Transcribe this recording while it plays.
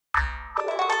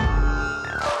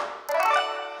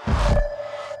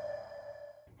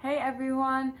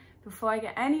everyone. Before I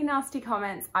get any nasty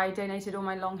comments, I donated all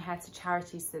my long hair to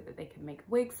charities so that they can make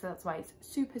wigs, so that's why it's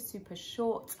super, super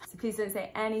short. So please don't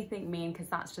say anything mean, because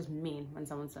that's just mean when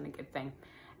someone's done a good thing.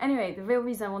 Anyway, the real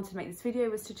reason I wanted to make this video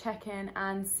was to check in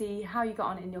and see how you got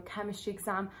on in your chemistry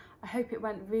exam. I hope it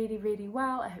went really, really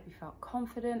well. I hope you felt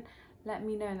confident. Let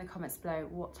me know in the comments below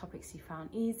what topics you found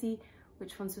easy,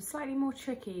 which ones were slightly more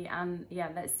tricky, and yeah,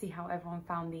 let's see how everyone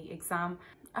found the exam.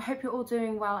 I hope you're all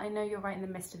doing well. I know you're right in the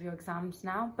midst of your exams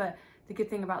now, but the good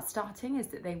thing about starting is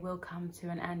that they will come to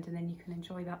an end and then you can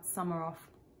enjoy that summer off.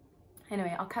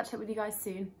 Anyway, I'll catch up with you guys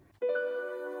soon.